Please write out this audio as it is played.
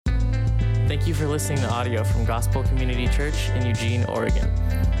Thank you for listening to audio from Gospel Community Church in Eugene, Oregon.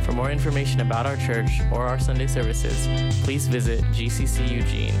 For more information about our church or our Sunday services, please visit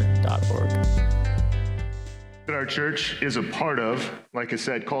gcceugene.org. That our church is a part of, like I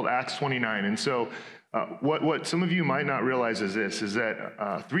said, called Acts 29. And so what some of you might not realize is this, is that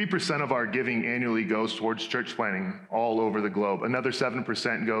 3% of our giving annually goes towards church planting all over the globe. Another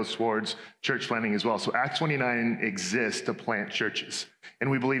 7% goes towards church planting as well. So Acts 29 exists to plant churches. And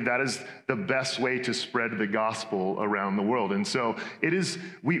we believe that is the best way to spread the gospel around the world. And so it is,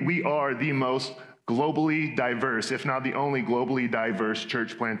 we are the most globally diverse, if not the only globally diverse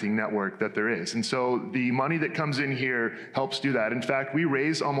church planting network that there is. And so the money that comes in here helps do that. In fact, we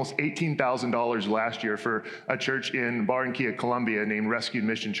raised almost $18,000 last year for a church in Barranquilla, Colombia named Rescued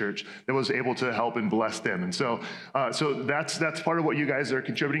Mission Church that was able to help and bless them. And so that's part of what you guys are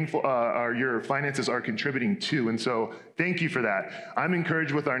contributing for, your finances are contributing to. And so thank you for that. I'm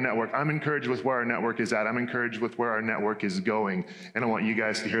encouraged with our network. I'm encouraged with where our network is at. I'm encouraged with where our network is going. And I want you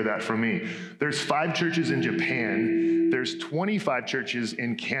guys to hear that from me. There's 5 churches in Japan. There's 25 churches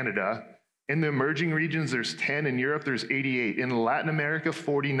in Canada. In the emerging regions, there's 10. In Europe, there's 88. In Latin America,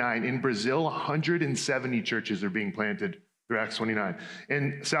 49. In Brazil, 170 churches are being planted through Acts 29.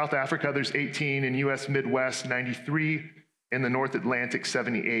 In South Africa, there's 18. In U.S. Midwest, 93. In the North Atlantic,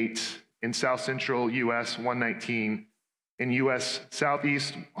 78. In South Central U.S., 119. In U.S.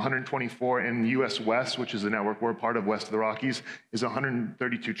 Southeast, 124, and U.S. West, which is the network we're a part of, west of the Rockies, is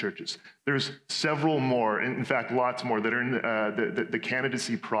 132 churches. There's several more, in fact, lots more that are in the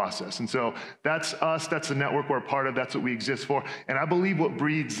candidacy process. And so that's us, that's the network we're a part of, that's what we exist for. And I believe what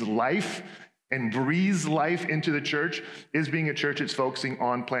breathes life and breathes life into the church is being a church that's focusing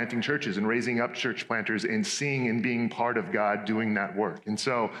on planting churches and raising up church planters and seeing and being part of God doing that work. And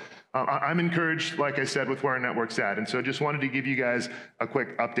so I'm encouraged, like I said, with where our network's at. And so just wanted to give you guys a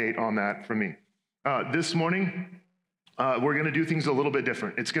quick update on that from me. This morning, we're going to do things a little bit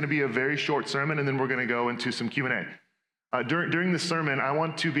different. It's going to be a very short sermon, and then we're going to go into some Q&A. During the sermon, I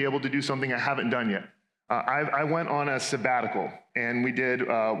want to be able to do something I haven't done yet. I went on a sabbatical, and we did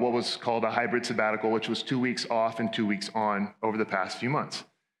what was called a hybrid sabbatical, which was 2 weeks off and 2 weeks on over the past few months.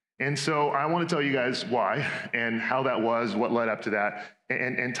 And so I want to tell you guys why and how that was, what led up to that,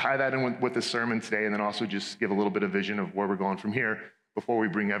 and tie that in with the sermon today, and then also just give a little bit of vision of where we're going from here before we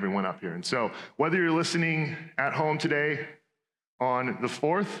bring everyone up here. And so whether you're listening at home today on the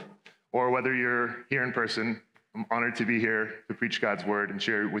 4th, or whether you're here in person, I'm honored to be here to preach God's word and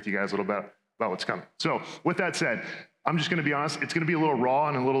share with you guys a little bit about what's coming. So with that said, I'm just going to be honest, it's going to be a little raw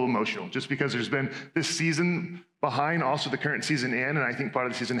and a little emotional, just because there's been this season behind, also the current season in, and I think part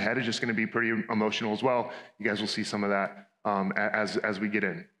of the season ahead is just going to be pretty emotional as well. You guys will see some of that as we get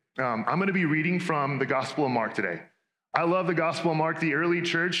in. I'm going to be reading from the Gospel of Mark today. I love the Gospel of Mark. The early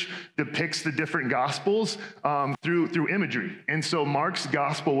church depicts the different Gospels through imagery. And so Mark's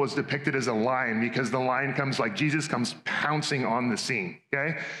Gospel was depicted as a lion because the lion comes like Jesus comes pouncing on the scene,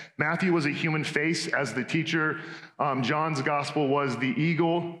 okay? Matthew was a human face as the teacher. John's Gospel was the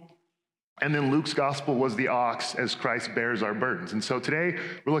eagle. And then Luke's Gospel was the ox as Christ bears our burdens. And so today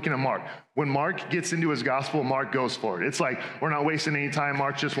we're looking at Mark. When Mark gets into his Gospel, Mark goes for it. It's like we're not wasting any time.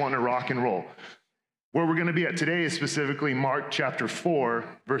 Mark's just wanting to rock and roll. Where we're going to be at today is specifically Mark chapter 4,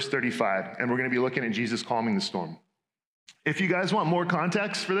 verse 35, and we're going to be looking at Jesus calming the storm. If you guys want more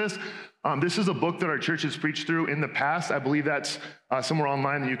context for this, this is a book that our church has preached through in the past. I believe that's somewhere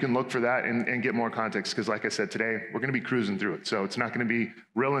online that you can look for that and get more context, because like I said, today we're going to be cruising through it. So it's not going to be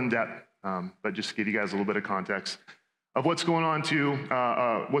real in depth, but just to give you guys a little bit of context of what's going on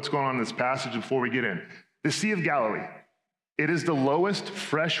in this passage before we get in. The Sea of Galilee. It is the lowest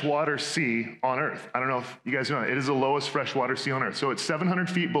freshwater sea on earth. I don't know if you guys know that. It is the lowest freshwater sea on earth. So it's 700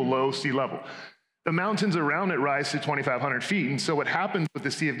 feet below sea level. The mountains around it rise to 2,500 feet. And so what happens with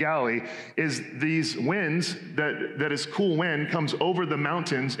the Sea of Galilee is these winds, that is cool wind, comes over the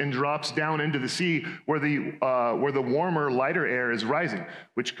mountains and drops down into the sea where the warmer, lighter air is rising,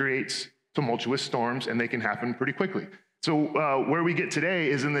 which creates tumultuous storms, and they can happen pretty quickly. So where we get today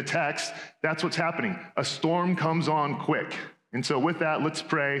is in the text. That's what's happening. A storm comes on quick. And so with that, let's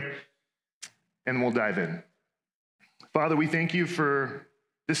pray, and we'll dive in. Father, we thank you for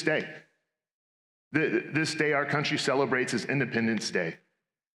this day. This day our country celebrates as Independence Day.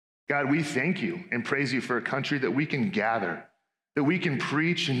 God, we thank you and praise you for a country that we can gather, that we can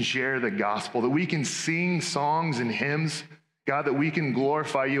preach and share the gospel, that we can sing songs and hymns, God, that we can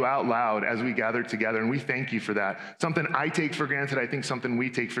glorify you out loud as we gather together, and we thank you for that. Something I take for granted, I think something we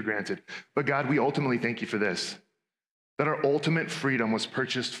take for granted. But God, we ultimately thank you for this, that our ultimate freedom was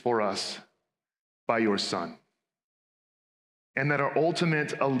purchased for us by your Son. and that our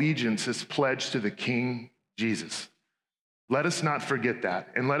ultimate allegiance is pledged to the King Jesus. Let us not forget that,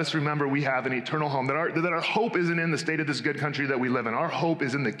 and let us remember we have an eternal home, that our hope isn't in the state of this good country that we live in. Our hope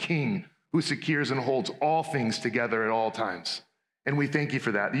is in the King who secures and holds all things together at all times. And we thank you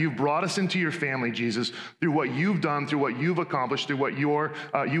for that. You've brought us into your family, Jesus, through what you've done, through what you've accomplished, through what you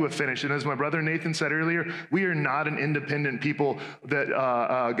have finished. And as my brother Nathan said earlier, we are not an independent people that,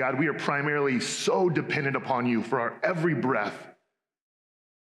 God, we are primarily so dependent upon you for our every breath,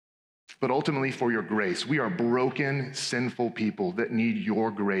 but ultimately for your grace. We are broken, sinful people that need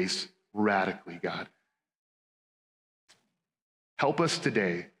your grace radically, God. Help us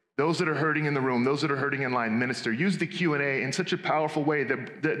today. Those that are hurting in the room, those that are hurting in line, minister. Use the Q&A in such a powerful way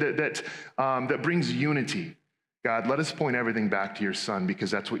that brings unity. God, let us point everything back to your Son,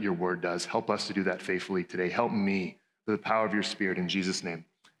 because that's what your word does. Help us to do that faithfully today. Help me through the power of your Spirit, in Jesus' name.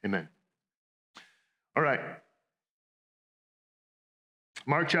 Amen. All right.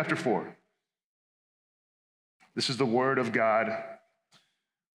 Mark chapter 4. This is the word of God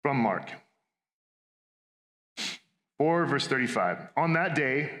from Mark. 4 verse 35. On that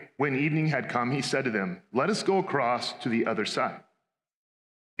day, when evening had come, he said to them, "Let us go across to the other side."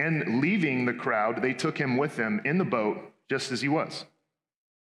 And leaving the crowd, they took him with them in the boat, just as he was.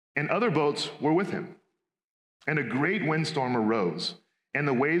 And other boats were with him. And a great windstorm arose, and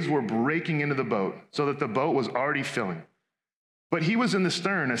the waves were breaking into the boat, so that the boat was already filling. But he was in the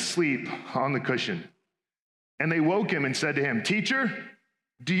stern, asleep on the cushion. And they woke him and said to him, "Teacher,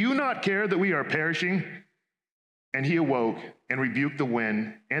 do you not care that we are perishing?" And he awoke and rebuked the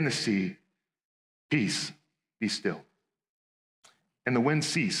wind and the sea. "Peace, be still." And the wind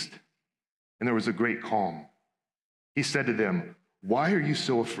ceased, and there was a great calm. He said to them, "Why are you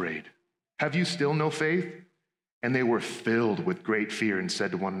so afraid? Have you still no faith?" And they were filled with great fear and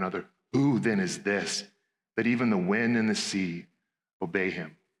said to one another, "Who then is this, that even the wind and the sea obey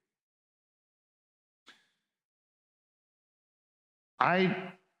him?"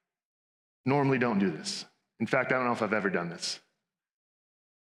 I normally don't do this. In fact, I don't know if I've ever done this.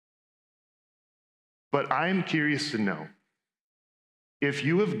 But I'm curious to know if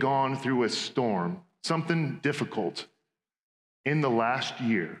you have gone through a storm, something difficult in the last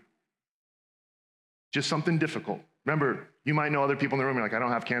year, just something difficult. Remember, you might know other people in the room, you're like, "I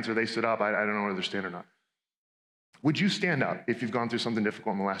don't have cancer, they stood up, I don't know whether they stand or not." Would you stand up if you've gone through something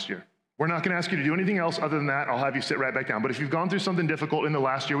difficult in the last year? We're not gonna ask you to do anything else other than that. I'll have you sit right back down. But if you've gone through something difficult in the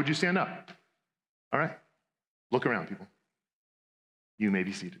last year, would you stand up? All right? Look around, people. You may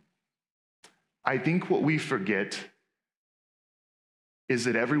be seated. I think what we forget is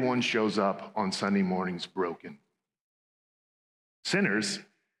that everyone shows up on Sunday mornings broken. Sinners,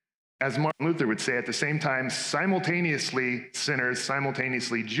 as Martin Luther would say, at the same time, simultaneously sinners,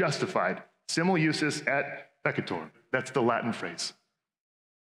 simultaneously justified. Simul justus et peccator. That's the Latin phrase.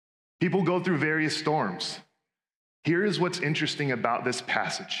 People go through various storms. Here is what's interesting about this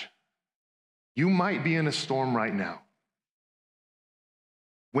passage. You might be in a storm right now.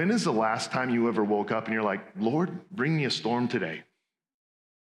 When is the last time you ever woke up and you're like, "Lord, bring me a storm today"?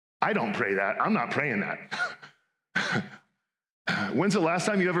 I don't pray that. I'm not praying that. When's the last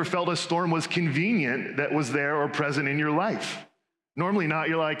time you ever felt a storm was convenient that was there or present in your life? Normally not.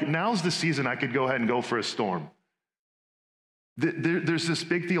 You're like, now's the season I could go ahead and go for a storm. There's this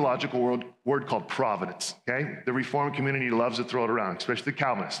big theological word called providence, okay? The Reformed community loves to throw it around, especially the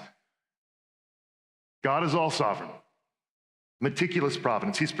Calvinists. God is all sovereign, meticulous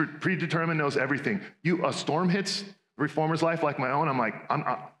providence. He's predetermined, knows everything. A storm hits a reformer's life like my own, I'm like,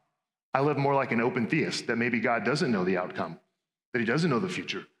 I live more like an open theist, that maybe God doesn't know the outcome, that he doesn't know the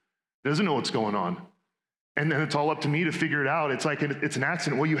future, doesn't know what's going on. And then it's all up to me to figure it out. It's like it's an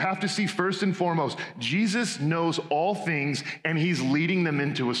accident. Well, you have to see first and foremost, Jesus knows all things and he's leading them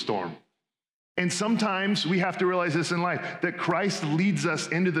into a storm. And sometimes we have to realize this in life, that Christ leads us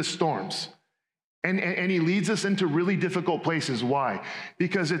into the storms. And he leads us into really difficult places. Why?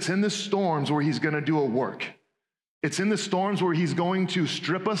 Because it's in the storms where he's going to do a work. It's in the storms where he's going to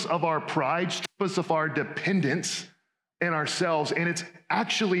strip us of our pride, strip us of our dependence in ourselves. And it's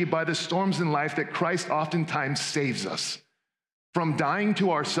actually by the storms in life that Christ oftentimes saves us from dying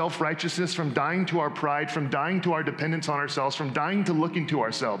to our self-righteousness, from dying to our pride, from dying to our dependence on ourselves, from dying to looking to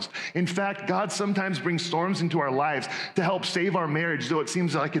ourselves. In fact, God sometimes brings storms into our lives to help save our marriage, though it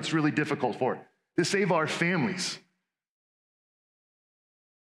seems like it's really difficult for it. To save our families.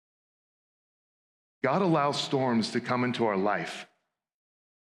 God allows storms to come into our life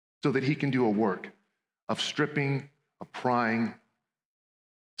so that he can do a work of stripping, of prying,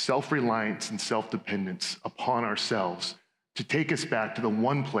 self-reliance and self-dependence upon ourselves to take us back to the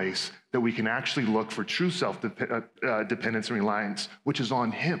one place that we can actually look for true self-dependence and reliance, which is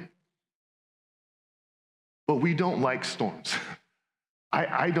on him. But we don't like storms.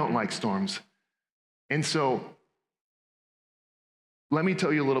 I don't like storms. And so let me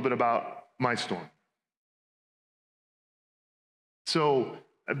tell you a little bit about my storm. So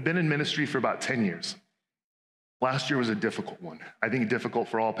I've been in ministry for about 10 years. Last year was a difficult one. I think difficult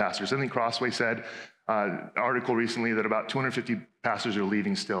for all pastors. I think Crossway said, article recently, that about 250 pastors are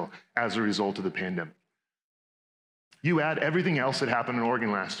leaving still as a result of the pandemic. You add everything else that happened in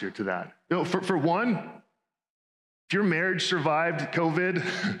Oregon last year to that. You know, for one, if your marriage survived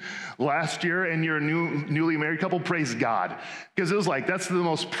COVID last year and you're a newly married couple, praise God. Because it was like, that's the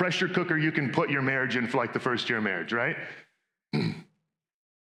most pressure cooker you can put your marriage in for like the first year of marriage, right?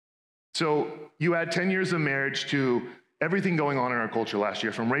 So you add 10 years of marriage to everything going on in our culture last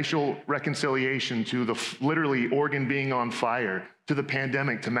year, from racial reconciliation to literally Oregon being on fire, to the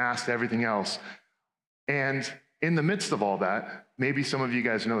pandemic, to masks, to everything else. And in the midst of all that, maybe some of you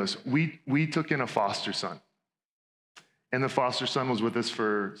guys know this, we took in a foster son. And the foster son was with us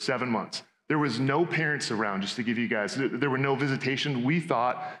for 7 months. There was no parents around, just to give you guys, there were no visitation. We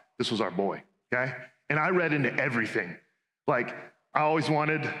thought this was our boy, okay? And I read into everything. Like, I always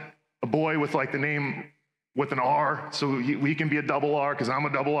wanted a boy with like the name with an R, so we can be a double R, because I'm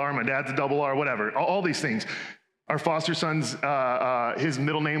a double R, my dad's a double R, whatever, all these things. Our foster son's, his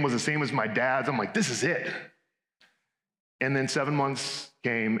middle name was the same as my dad's. I'm like, this is it. And then 7 months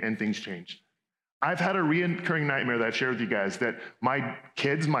came and things changed. I've had a reoccurring nightmare that I've shared with you guys, that my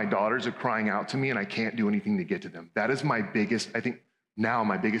kids, my daughters, are crying out to me and I can't do anything to get to them. That is my biggest, I think now,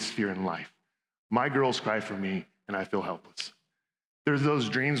 my biggest fear in life. My girls cry for me and I feel helpless. There's those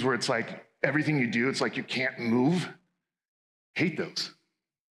dreams where it's like everything you do, it's like you can't move. Hate those.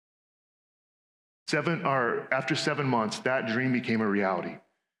 After 7 months, that dream became a reality.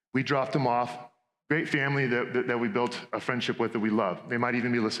 We dropped them off. Great family that we built a friendship with that we love. They might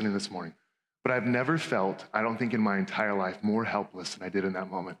even be listening this morning. But I've never felt, I don't think in my entire life, more helpless than I did in that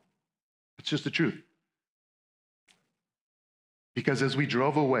moment. It's just the truth. Because as we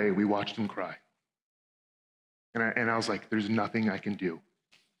drove away, we watched them cry. And I was like, there's nothing I can do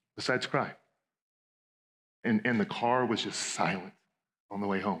besides cry. And the car was just silent on the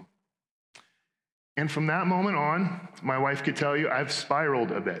way home. And from that moment on, my wife could tell you, I've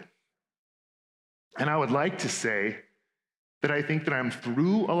spiraled a bit. And I would like to say that I think that I'm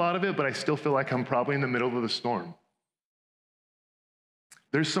through a lot of it, but I still feel like I'm probably in the middle of the storm.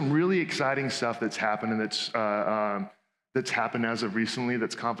 There's some really exciting stuff that's happened, and that's happened as of recently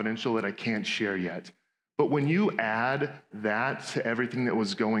that's confidential that I can't share yet. But when you add that to everything that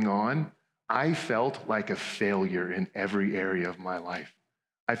was going on, I felt like a failure in every area of my life.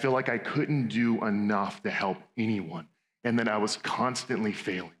 I feel like I couldn't do enough to help anyone, and that I was constantly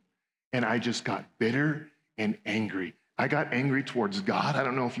failing. And I just got bitter and angry. I got angry towards God. I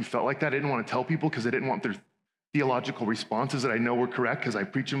don't know if you felt like that. I didn't want to tell people because I didn't want their theological responses that I know were correct, because I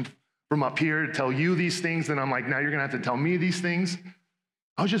preach them from up here to tell you these things. And I'm like, now you're going to have to tell me these things.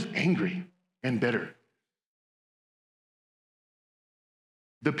 I was just angry and bitter.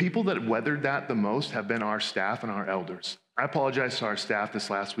 The people that weathered that the most have been our staff and our elders. I apologize to our staff this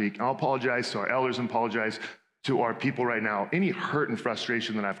last week. I'll apologize to our elders and apologize to our people right now. Any hurt and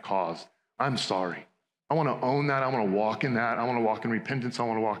frustration that I've caused, I'm sorry. I want to own that. I want to walk in that. I want to walk in repentance. I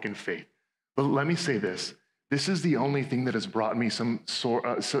want to walk in faith. But let me say this. This is the only thing that has brought me some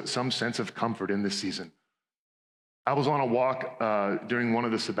sense of comfort in this season. I was on a walk during one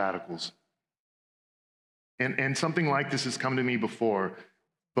of the sabbaticals. And something like this has come to me before,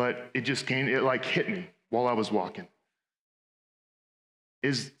 but it like hit me while I was walking.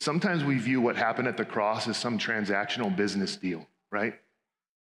 Is sometimes we view what happened at the cross as some transactional business deal, right?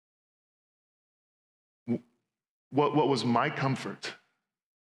 What was my comfort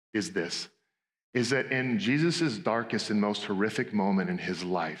is this, is that in Jesus' darkest and most horrific moment in his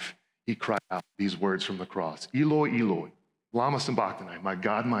life, he cried out these words from the cross, Eloi, Eloi, lama sabachthani, my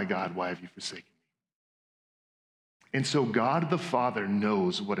God, why have you forsaken me? And so God the Father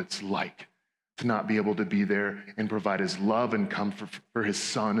knows what it's like to not be able to be there and provide his love and comfort for his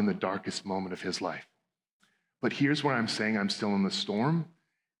son in the darkest moment of his life. But here's where I'm saying I'm still in the storm,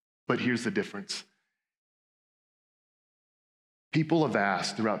 but here's the difference. People have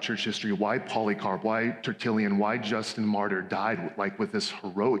asked throughout church history why Polycarp, why Tertullian, why Justin Martyr died like with this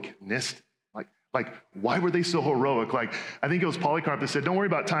heroicness. Like why were they so heroic? Like, I think it was Polycarp that said, don't worry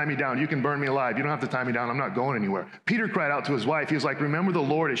about tying me down. You can burn me alive. You don't have to tie me down. I'm not going anywhere. Peter cried out to his wife. He was like, remember the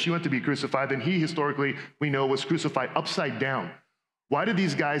Lord as she went to be crucified. And he historically, we know, was crucified upside down. Why did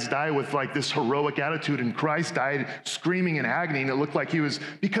these guys die with like this heroic attitude and Christ died screaming in agony and it looked like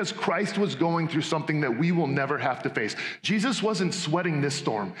because Christ was going through something that we will never have to face. Jesus wasn't sweating this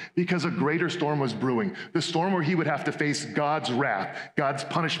storm because a greater storm was brewing, the storm where he would have to face God's wrath, God's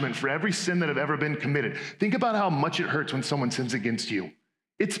punishment for every sin that had ever been committed. Think about how much it hurts when someone sins against you.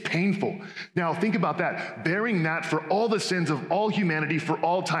 It's painful. Now think about that, bearing that for all the sins of all humanity for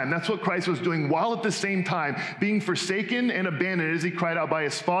all time. That's what Christ was doing while at the same time being forsaken and abandoned as he cried out by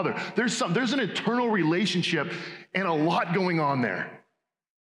his Father. There's an eternal relationship and a lot going on there.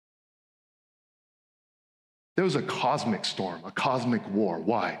 There was a cosmic storm, a cosmic war.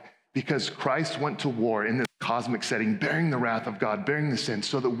 Why? Because Christ went to war in this cosmic setting, bearing the wrath of God, bearing the sin,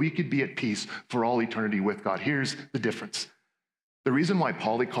 so that we could be at peace for all eternity with God. Here's the difference. The reason why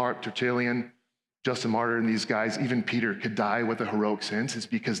Polycarp, Tertullian, Justin Martyr, and these guys, even Peter, could die with a heroic sense is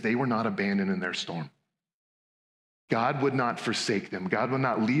because they were not abandoned in their storm. God would not forsake them. God would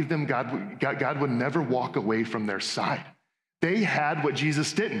not leave them. God would never walk away from their side. They had what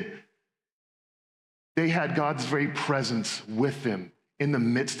Jesus didn't. They had God's very presence with them in the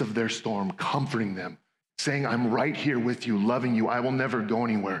midst of their storm, comforting them, saying, I'm right here with you, loving you. I will never go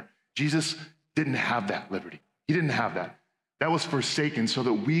anywhere. Jesus didn't have that liberty. He didn't have that. That was forsaken so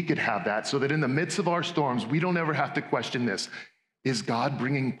that we could have that, so that in the midst of our storms, we don't ever have to question this. Is God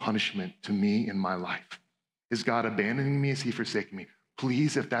bringing punishment to me in my life? Is God abandoning me? Is he forsaking me?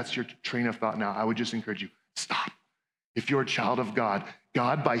 Please, if that's your train of thought now, I would just encourage you, stop. If you're a child of God,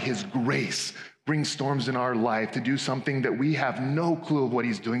 God, by his grace, brings storms in our life to do something that we have no clue of what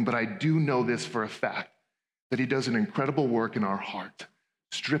he's doing, but I do know this for a fact, that he does an incredible work in our heart,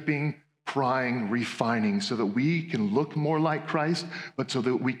 stripping, prying, refining, so that we can look more like Christ, but so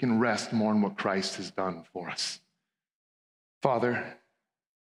that we can rest more in what Christ has done for us. Father,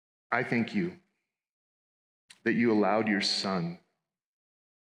 I thank you that you allowed your son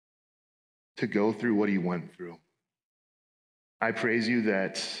to go through what he went through. I praise you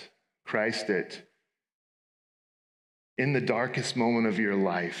that, Christ, that in the darkest moment of your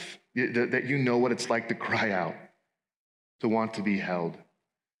life, that you know what it's like to cry out, to want to be held.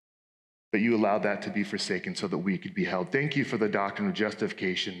 But you allowed that to be forsaken so that we could be held. Thank you for the doctrine of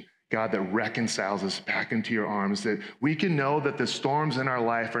justification, God, that reconciles us back into your arms, that we can know that the storms in our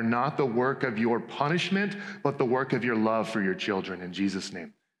life are not the work of your punishment, but the work of your love for your children. In Jesus'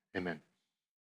 name, amen.